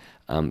back?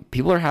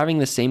 People are having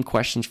the same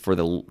questions for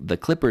the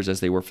Clippers as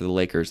they were for the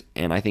Lakers,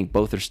 and I think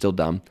both are still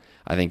dumb.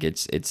 I think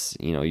it's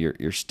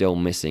you're still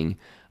missing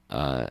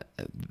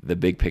the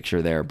big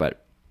picture there,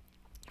 but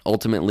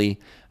ultimately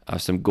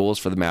some goals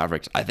for the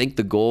Mavericks. I think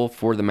the goal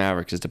for the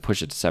Mavericks is to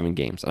push it to 7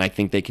 games, and I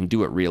think they can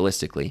do it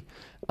realistically.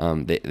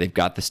 They've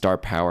got the star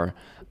power.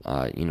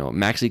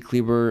 Maxi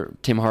Kleber,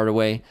 Tim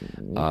Hardaway,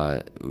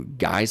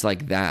 guys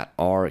like that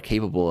are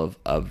capable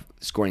of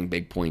scoring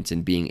big points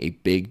and being a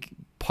big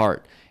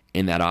part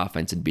in that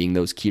offense and being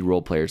those key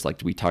role players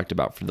like we talked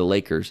about for the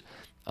Lakers,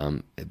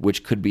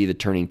 which could be the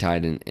turning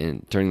tide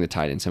and turning the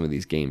tide in some of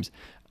these games.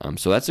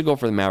 So that's the goal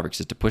for the Mavericks,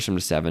 is to push them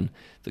to 7.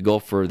 The goal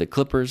for the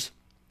Clippers,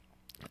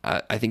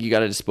 I think you got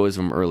to dispose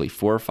of them early.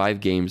 4 or 5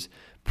 games,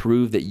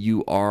 prove that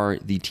you are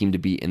the team to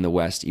beat in the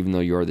West, even though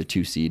you're the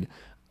 2 seed.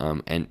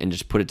 And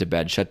just put it to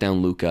bed. Shut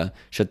down Luka,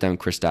 shut down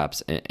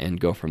Kristaps, and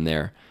go from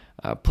there.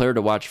 Player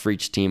to watch for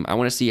each team. I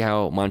want to see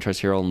how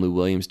Montrezl Harrell and Lou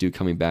Williams do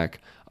coming back.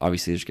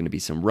 Obviously, there's going to be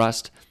some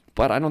rust,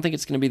 but I don't think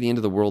it's going to be the end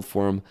of the world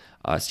for them.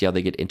 See how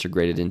they get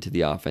integrated into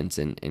the offense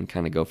and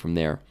kind of go from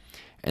there.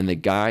 And the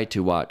guy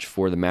to watch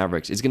for the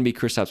Mavericks is going to be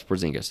Kristaps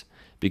Porzingis,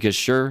 because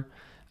sure,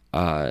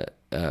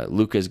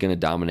 Luka is going to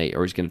dominate,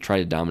 or he's going to try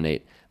to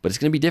dominate, but it's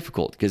going to be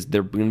difficult because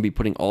they're going to be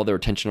putting all their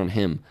attention on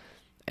him.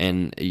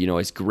 And,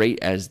 as great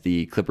as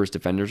the Clippers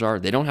defenders are,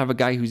 they don't have a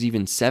guy who's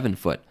even 7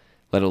 foot,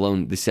 let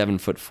alone the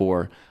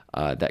 7'4"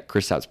 that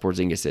Kristaps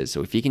Porzingis is.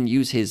 So if he can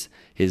use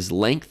his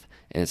length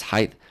and his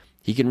height,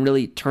 he can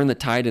really turn the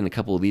tide in a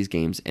couple of these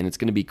games. And it's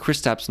going to be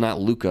Kristaps,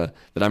 not Luka,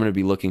 that I'm going to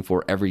be looking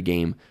for every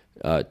game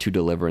to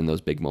deliver in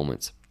those big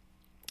moments.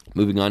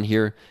 Moving on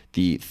here,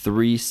 the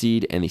 3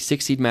 seed and the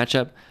 6 seed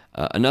matchup.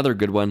 Another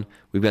good one.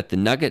 We've got the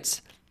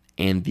Nuggets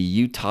and the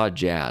Utah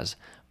Jazz.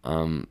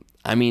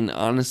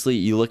 Honestly,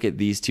 you look at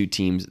these 2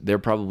 teams, they're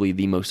probably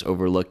the most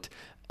overlooked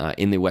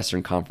in the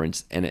Western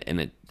Conference, and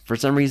it for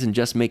some reason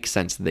just makes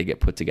sense that they get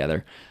put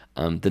together.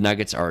 The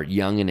Nuggets are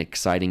young and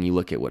exciting. You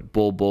look at what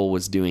Bol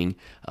was doing.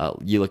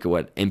 You look at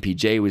what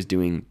MPJ was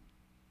doing.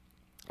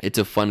 It's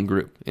a fun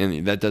group,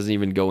 and that doesn't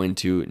even go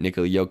into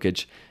Nikola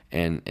Jokic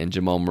and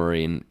Jamal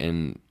Murray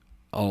and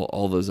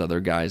all those other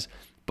guys.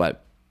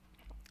 But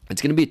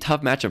it's going to be a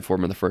tough matchup for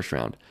them in the first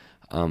round.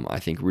 I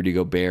think Rudy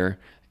Gobert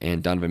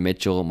and Donovan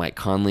Mitchell, Mike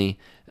Conley,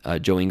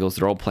 Joe Ingles,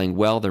 they're all playing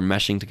well. They're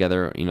meshing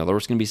together. There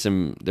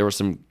were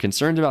some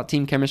concerns about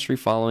team chemistry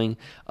following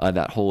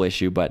that whole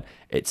issue, but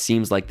it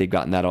seems like they've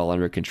gotten that all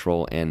under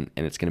control, and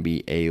it's going to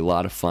be a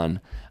lot of fun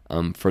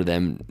for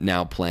them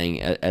now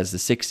playing as the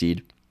 6th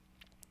seed.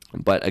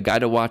 But a guy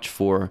to watch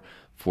for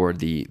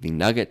the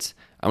Nuggets,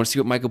 I want to see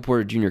what Michael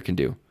Porter Jr. can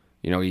do.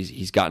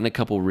 He's gotten a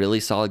couple really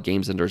solid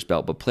games under his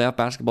belt, but playoff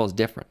basketball is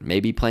different.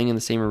 Maybe playing in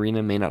the same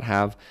arena may not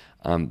have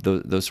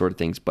those sort of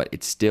things, but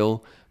it's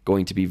still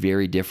going to be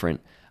very different.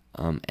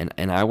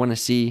 And I want to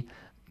see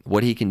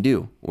what he can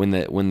do when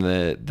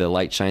the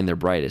lights shine their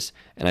brightest.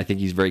 And I think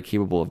he's very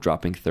capable of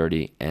dropping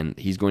 30, and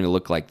he's going to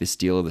look like the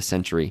steal of the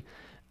century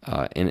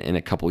in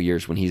a couple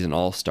years when he's an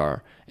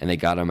all-star. And they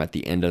got him at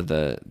the end of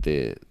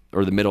the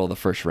middle of the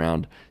first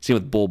round. Same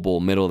with Bol,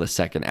 middle of the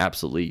second,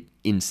 absolutely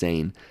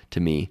insane to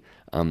me.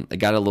 A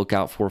guy to look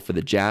out for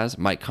the Jazz,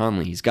 Mike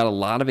Conley. He's got a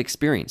lot of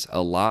experience,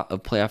 a lot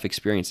of playoff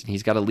experience, and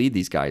he's got to lead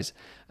these guys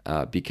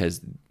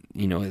because,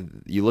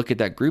 you look at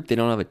that group, they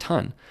don't have a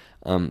ton.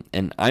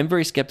 And I'm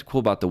very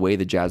skeptical about the way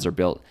the Jazz are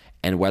built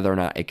and whether or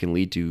not it can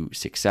lead to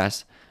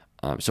success.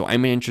 So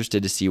I'm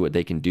interested to see what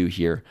they can do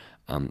here.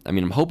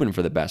 I'm hoping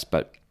for the best,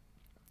 but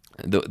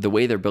the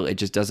way they're built, it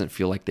just doesn't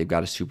feel like they've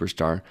got a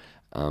superstar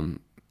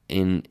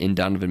in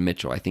Donovan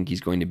Mitchell. I think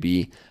he's going to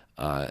be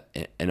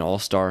an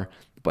all-star,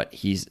 but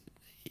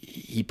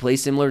he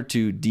plays similar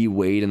to D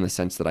Wade in the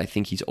sense that I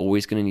think he's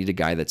always going to need a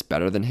guy that's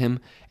better than him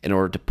in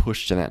order to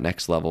push to that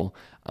next level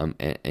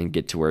and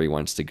get to where he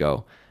wants to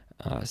go.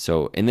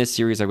 So in this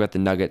series, I've got the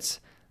Nuggets.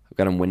 I've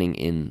got them winning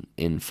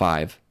in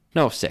 5.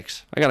 No,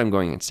 6. I got them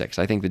going in 6.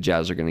 I think the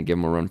Jazz are going to give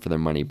them a run for their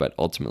money, but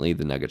ultimately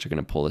the Nuggets are going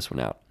to pull this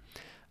one out.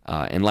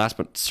 And last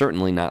but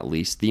certainly not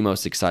least, the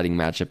most exciting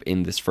matchup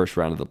in this first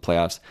round of the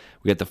playoffs,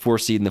 we got the 4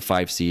 seed and the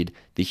 5 seed,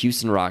 the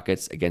Houston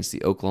Rockets against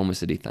the Oklahoma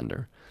City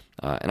Thunder.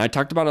 And I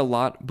talked about a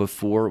lot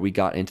before we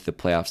got into the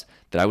playoffs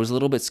that I was a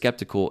little bit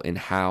skeptical in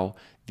how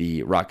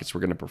the Rockets were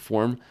going to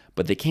perform,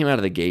 but they came out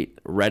of the gate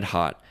red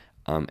hot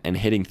and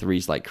hitting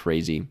threes like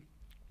crazy.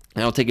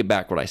 And I'll take it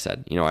back what I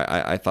said.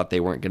 I thought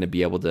they weren't going to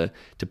be able to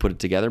put it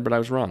together, but I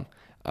was wrong.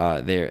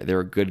 They're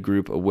a good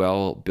group, a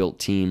well-built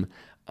team,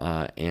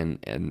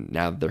 and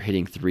now they're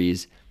hitting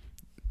threes.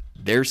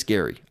 They're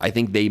scary. I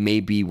think they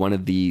may be one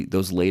of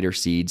those later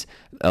seeds,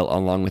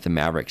 along with the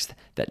Mavericks,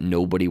 that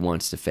nobody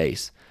wants to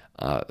face,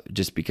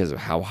 just because of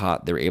how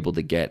hot they're able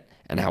to get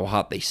and how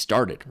hot they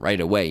started right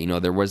away.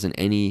 There wasn't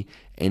any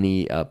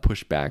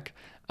pushback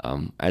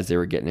as they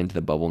were getting into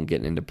the bubble and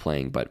getting into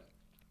playing. But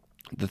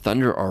the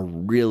Thunder are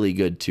really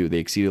good too. They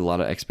exceeded a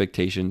lot of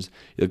expectations.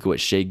 You look at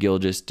what Shai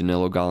Gilgeous,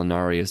 Danilo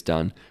Gallinari has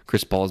done.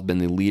 Chris Paul has been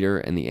the leader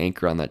and the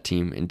anchor on that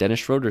team, and Dennis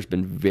Schroeder has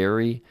been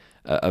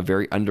a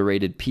very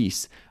underrated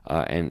piece,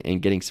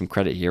 and getting some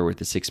credit here with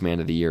the Sixth Man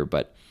of the Year.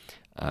 But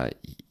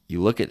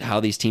you look at how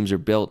these teams are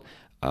built.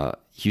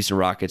 Houston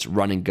Rockets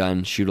run and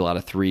gun, shoot a lot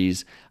of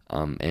threes,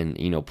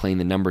 and playing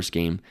the numbers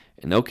game.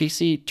 And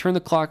OKC turn the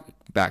clock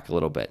back a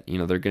little bit.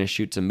 They're going to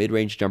shoot some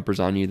mid-range jumpers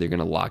on you. They're going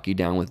to lock you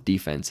down with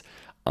defense.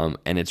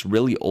 And it's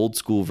really old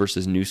school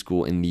versus new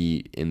school in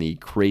the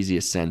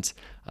craziest sense,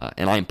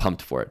 and I'm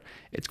pumped for it.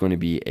 It's going to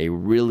be a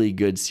really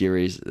good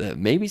series.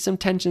 Maybe some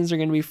tensions are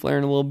going to be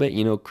flaring a little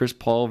bit. Chris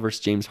Paul versus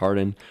James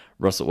Harden,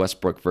 Russell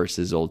Westbrook versus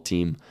his old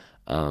team,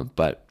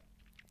 but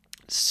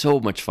so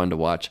much fun to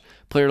watch.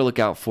 Player to look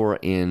out for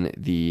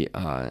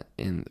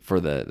for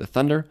the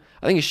Thunder,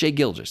 I think, is Shai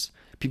Gilgeous.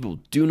 People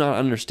do not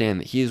understand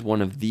that he is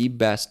one of the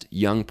best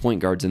young point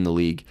guards in the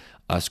league,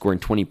 scoring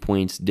 20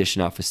 points,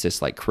 dishing off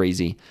assists like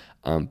crazy.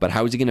 But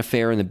how is he going to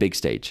fare in the big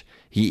stage?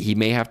 He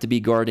may have to be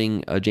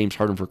guarding James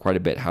Harden for quite a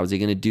bit. How is he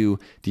going to do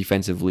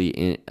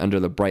defensively under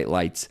the bright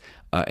lights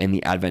in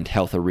the Advent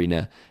Health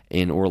Arena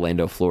in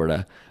Orlando,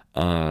 Florida?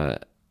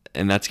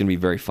 And that's going to be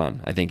very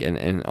fun, I think,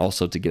 and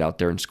also to get out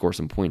there and score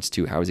some points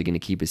too. How is he going to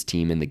keep his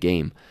team in the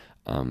game?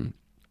 And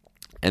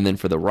then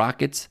for the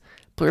Rockets,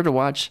 player to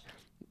watch,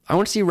 I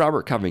want to see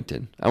Robert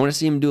Covington. I want to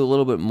see him do a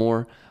little bit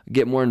more,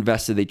 get more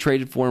invested. They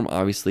traded for him,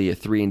 obviously a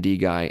 3-and-D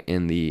guy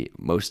in the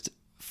most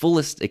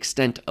fullest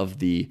extent of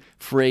the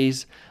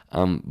phrase,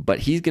 but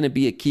he's going to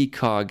be a key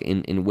cog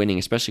in winning,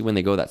 especially when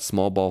they go that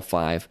small ball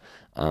 5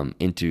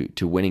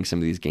 into winning some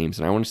of these games.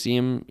 And I want to see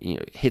him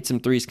hit some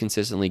threes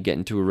consistently, get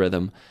into a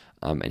rhythm,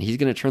 and he's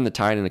going to turn the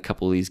tide in a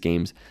couple of these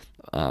games.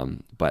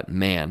 But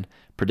man,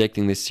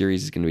 predicting this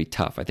series is going to be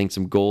tough. I think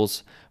some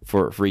goals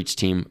for each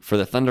team. For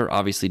the Thunder,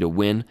 obviously to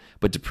win,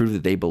 but to prove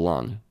that they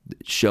belong.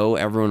 Show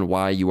everyone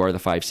why you are the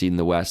 5 seed in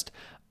the West.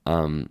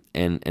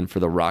 And for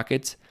the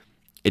Rockets,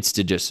 it's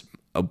to just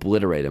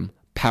obliterate them,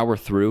 power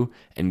through,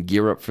 and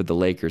gear up for the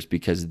Lakers,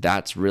 because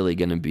that's really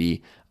going to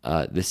be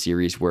the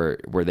series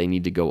where they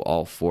need to go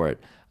all for it.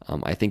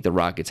 I think the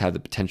Rockets have the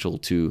potential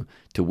to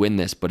win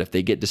this, but if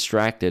they get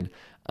distracted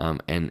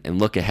and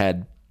look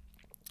ahead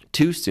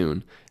too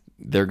soon,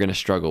 they're going to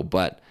struggle.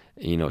 But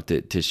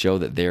to show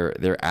that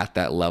they're at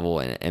that level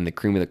and the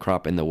cream of the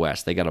crop in the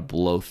West, they got to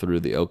blow through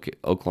the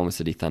Oklahoma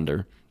City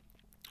Thunder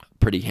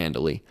pretty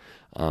handily.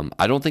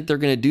 I don't think they're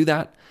going to do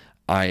that.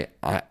 I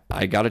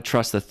got to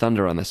trust the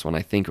Thunder on this one.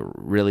 I think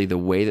really the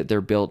way that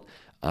they're built,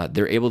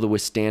 they're able to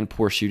withstand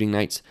poor shooting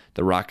nights.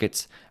 The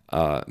Rockets'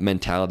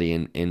 mentality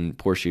in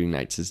poor shooting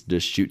nights is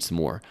just shoot some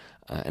more.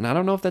 And I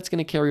don't know if that's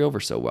going to carry over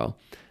so well.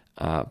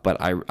 But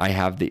I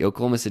have the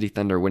Oklahoma City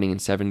Thunder winning in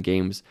 7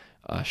 games,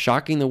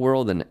 shocking the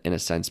world in a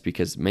sense,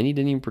 because many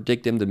didn't even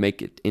predict them to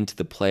make it into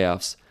the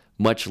playoffs,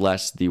 much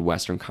less the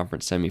Western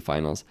Conference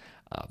semifinals.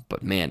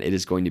 But man, it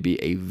is going to be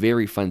a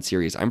very fun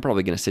series. I'm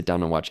probably going to sit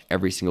down and watch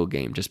every single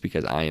game just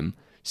because I am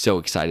so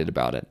excited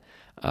about it.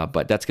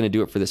 But that's going to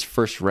do it for this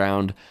first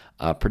round.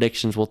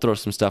 Predictions, we'll throw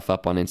some stuff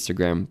up on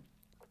Instagram,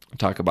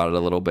 talk about it a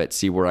little bit,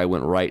 see where I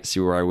went right, see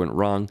where I went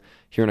wrong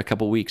here in a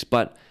couple weeks.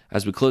 But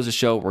as we close the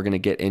show, we're going to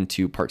get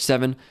into part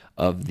 7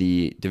 of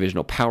the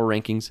divisional power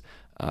rankings,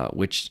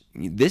 which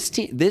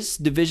this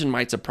division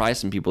might surprise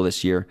some people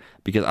this year,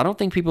 because I don't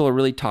think people are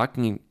really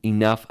talking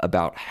enough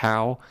about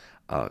how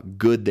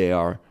good they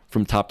are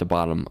from top to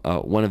bottom.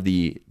 One of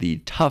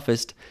the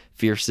toughest,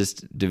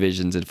 fiercest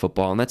divisions in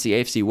football, and that's the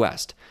AFC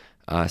West.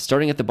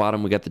 Starting at the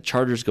bottom, we got the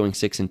Chargers going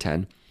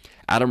 6-10.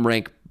 Adam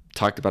Rank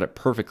talked about it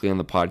perfectly on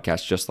the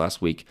podcast just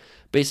last week,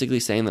 basically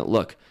saying that,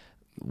 look,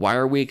 why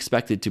are we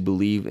expected to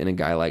believe in a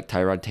guy like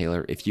Tyrod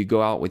Taylor if you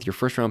go out with your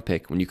first-round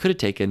pick when you could have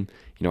taken,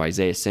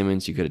 Isaiah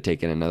Simmons, you could have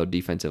taken another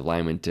defensive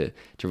lineman to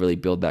really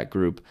build that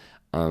group,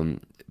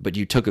 but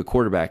you took a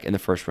quarterback in the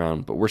first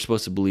round, but we're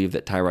supposed to believe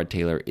that Tyrod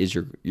Taylor is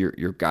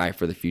your guy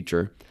for the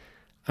future.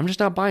 I'm just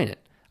not buying it.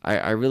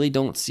 I really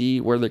don't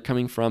see where they're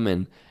coming from,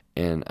 and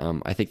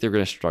I think they're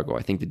going to struggle.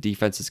 I think the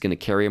defense is going to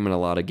carry them in a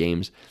lot of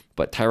games,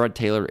 but Tyrod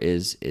Taylor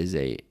is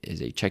a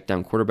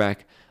check-down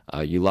quarterback.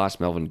 You lost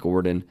Melvin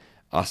Gordon.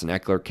 Austin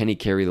Eckler, can he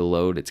carry the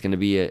load? It's going to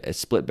be a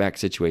split-back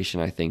situation,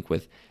 I think,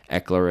 with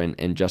Eckler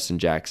and Justin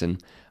Jackson.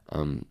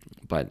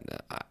 But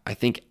I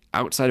think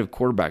outside of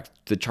quarterback,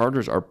 the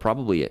Chargers are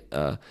probably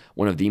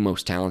one of the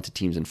most talented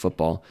teams in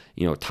football,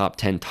 top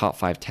 10, top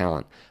 5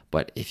 talent.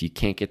 But if you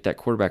can't get that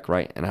quarterback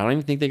right, and I don't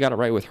even think they got it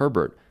right with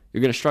Herbert,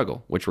 you're going to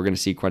struggle, which we're going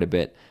to see quite a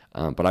bit.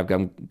 But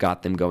I've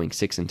got them going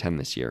 6-10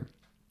 this year.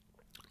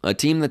 A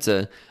team that's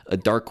a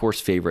dark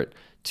horse favorite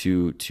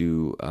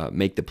to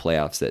make the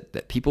playoffs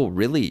that people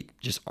really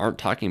just aren't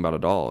talking about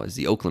at all is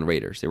the Oakland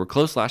Raiders. They were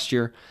close last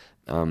year.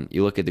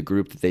 You look at the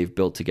group that they've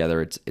built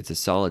together. It's a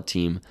solid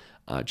team.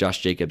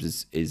 Josh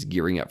Jacobs is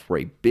gearing up for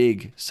a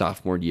big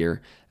sophomore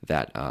year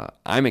that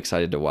I'm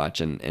excited to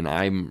watch, and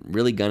I'm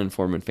really gunning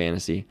for him in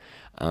fantasy.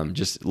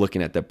 Just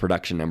looking at the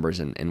production numbers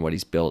and what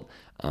he's built.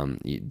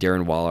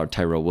 Darren Waller,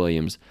 Tyrell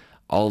Williams,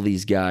 all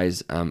these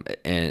guys,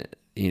 and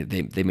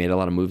they made a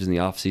lot of moves in the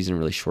offseason,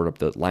 really shored up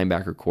the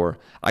linebacker core.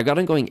 I got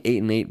him going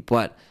 8-8,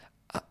 but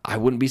I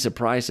wouldn't be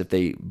surprised if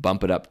they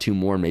bump it up 2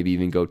 more and maybe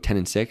even go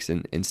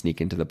 10-6 and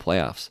sneak into the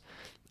playoffs.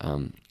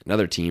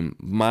 Another team,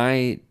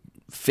 my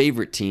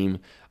favorite team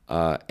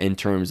in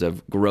terms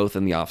of growth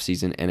in the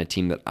offseason, and a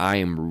team that I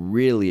am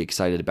really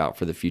excited about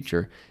for the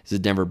future, is the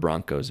Denver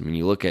Broncos. I mean,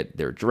 you look at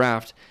their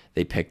draft,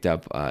 they picked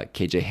up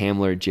KJ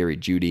Hamler, Jerry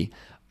Jeudy,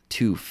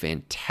 2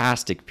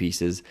 fantastic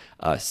pieces,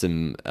 a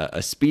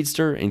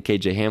speedster in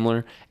KJ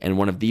Hamler, and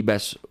one of the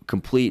most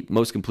complete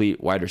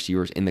wide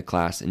receivers in the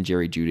class in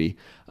Jerry Jeudy.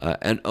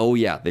 And oh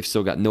yeah, they've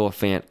still got Noah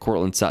Fant,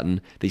 Cortland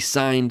Sutton. They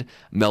signed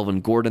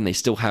Melvin Gordon. They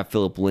still have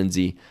Phillip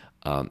Lindsay.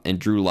 And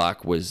Drew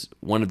Lock was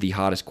one of the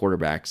hottest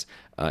quarterbacks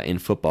in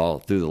football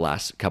through the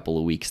last couple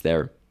of weeks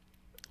there.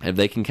 If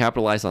they can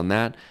capitalize on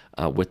that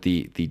with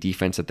the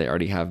defense that they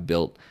already have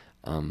built,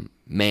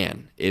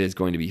 man, it is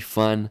going to be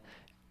fun.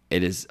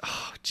 It is,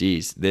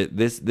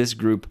 this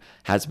group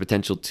has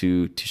potential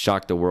to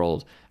shock the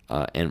world,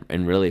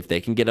 and really, if they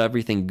can get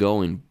everything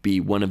going, be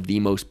one of the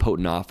most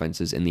potent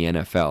offenses in the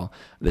NFL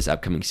this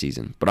upcoming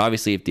season. But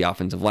obviously, if the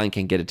offensive line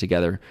can't get it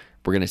together,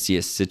 we're going to see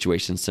a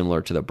situation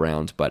similar to the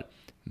Browns. But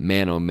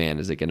man, oh man,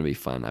 is it going to be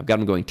fun. I've got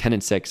them going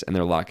 10-6, and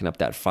they're locking up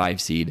that 5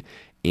 seed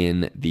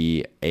in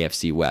the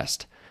AFC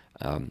West.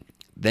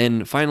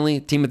 Then finally,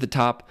 team at the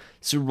top,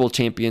 Super Bowl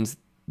champions,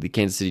 the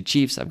Kansas City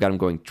Chiefs. I've got them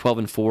going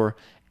 12-4.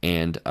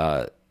 And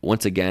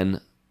once again,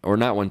 or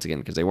not once again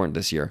because they weren't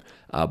this year,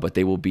 but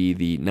they will be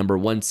the number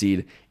 1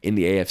 seed in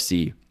the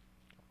AFC.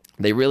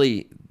 They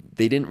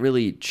didn't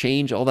really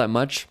change all that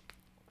much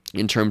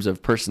in terms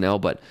of personnel,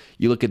 but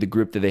you look at the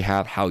group that they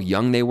have, how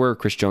young they were.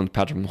 Chris Jones,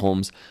 Patrick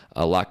Mahomes,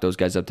 locked those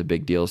guys up to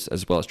big deals,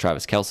 as well as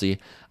Travis Kelce.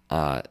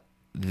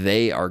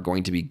 They are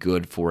going to be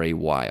good for a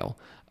while.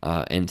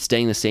 And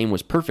staying the same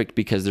was perfect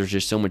because there's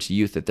just so much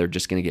youth that they're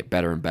just going to get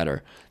better and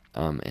better.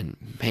 And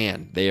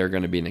man, they are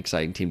going to be an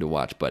exciting team to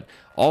watch. But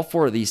all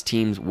 4 of these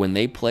teams, when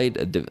they played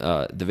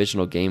a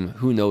divisional game,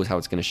 who knows how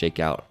it's going to shake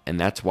out. And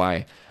that's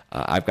why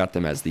I've got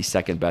them as the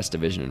 2nd best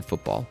division in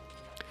football.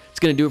 It's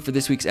going to do it for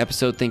this week's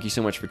episode. Thank you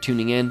so much for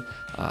tuning in.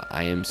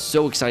 I am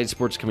so excited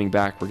sports coming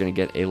back. We're going to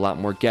get a lot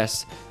more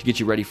guests to get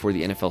you ready for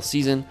the NFL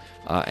season,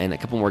 and a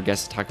couple more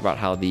guests to talk about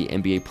how the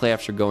NBA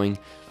playoffs are going,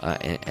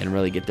 and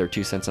really get their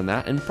 2 cents on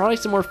that, and probably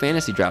some more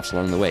fantasy drafts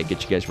along the way,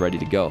 get you guys ready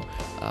to go.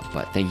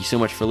 But thank you so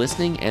much for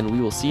listening, and we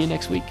will see you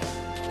next week.